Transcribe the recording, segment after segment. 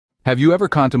Have you ever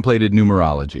contemplated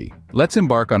numerology? Let's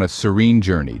embark on a serene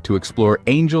journey to explore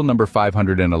angel number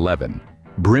 511,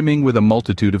 brimming with a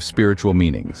multitude of spiritual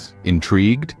meanings.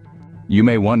 Intrigued? You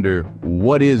may wonder,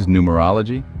 what is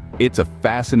numerology? It's a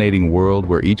fascinating world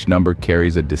where each number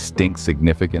carries a distinct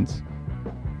significance.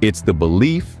 It's the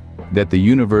belief that the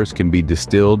universe can be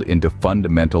distilled into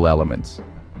fundamental elements,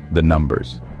 the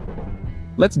numbers.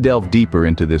 Let's delve deeper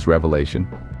into this revelation.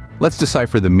 Let's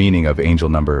decipher the meaning of angel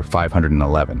number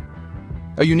 511.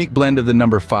 A unique blend of the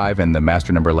number 5 and the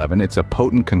master number 11, it's a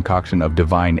potent concoction of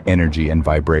divine energy and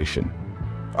vibration.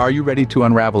 Are you ready to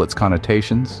unravel its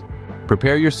connotations?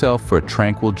 Prepare yourself for a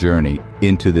tranquil journey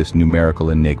into this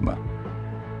numerical enigma.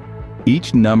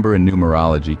 Each number in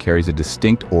numerology carries a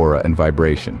distinct aura and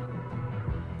vibration.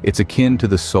 It's akin to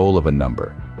the soul of a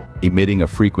number, emitting a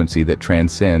frequency that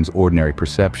transcends ordinary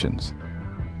perceptions.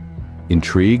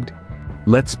 Intrigued?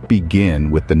 Let's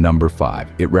begin with the number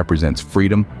 5. It represents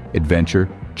freedom, adventure,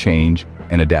 change,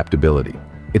 and adaptability.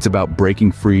 It's about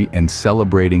breaking free and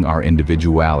celebrating our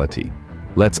individuality.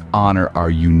 Let's honor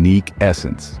our unique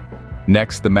essence.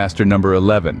 Next, the master number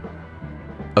 11.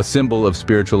 A symbol of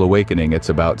spiritual awakening. It's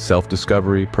about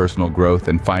self-discovery, personal growth,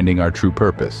 and finding our true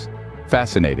purpose.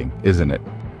 Fascinating, isn't it?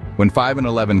 When 5 and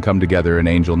 11 come together in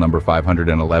angel number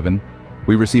 511,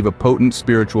 we receive a potent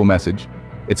spiritual message.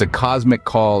 It's a cosmic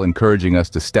call encouraging us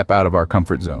to step out of our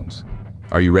comfort zones.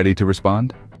 Are you ready to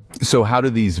respond? So how do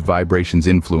these vibrations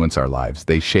influence our lives?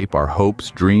 They shape our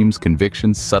hopes, dreams,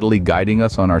 convictions, subtly guiding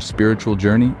us on our spiritual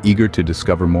journey, eager to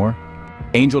discover more.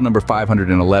 Angel number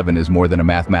 511 is more than a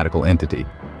mathematical entity.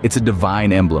 It's a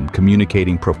divine emblem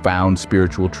communicating profound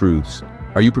spiritual truths.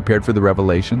 Are you prepared for the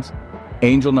revelations?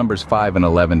 Angel numbers 5 and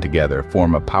 11 together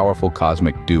form a powerful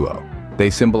cosmic duo. They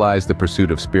symbolize the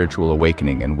pursuit of spiritual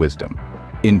awakening and wisdom.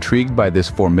 Intrigued by this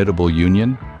formidable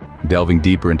union? Delving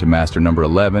deeper into master number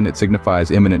 11, it signifies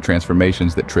imminent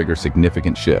transformations that trigger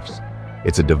significant shifts.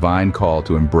 It's a divine call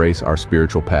to embrace our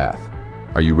spiritual path.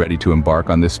 Are you ready to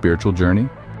embark on this spiritual journey?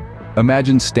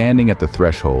 Imagine standing at the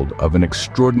threshold of an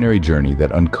extraordinary journey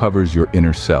that uncovers your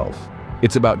inner self.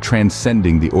 It's about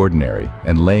transcending the ordinary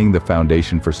and laying the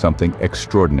foundation for something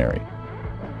extraordinary.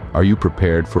 Are you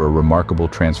prepared for a remarkable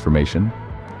transformation?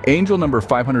 Angel number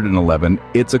 511,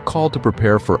 it's a call to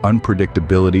prepare for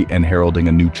unpredictability and heralding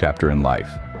a new chapter in life.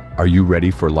 Are you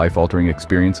ready for life-altering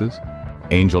experiences?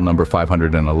 Angel number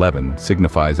 511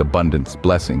 signifies abundance,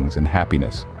 blessings, and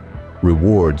happiness.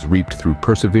 Rewards reaped through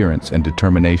perseverance and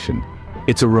determination.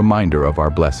 It's a reminder of our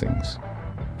blessings.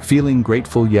 Feeling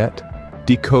grateful yet?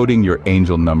 Decoding your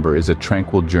angel number is a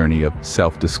tranquil journey of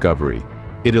self-discovery.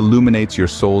 It illuminates your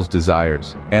soul's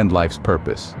desires and life's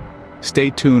purpose.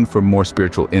 Stay tuned for more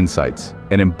spiritual insights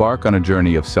and embark on a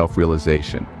journey of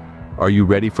self-realization. Are you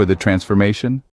ready for the transformation?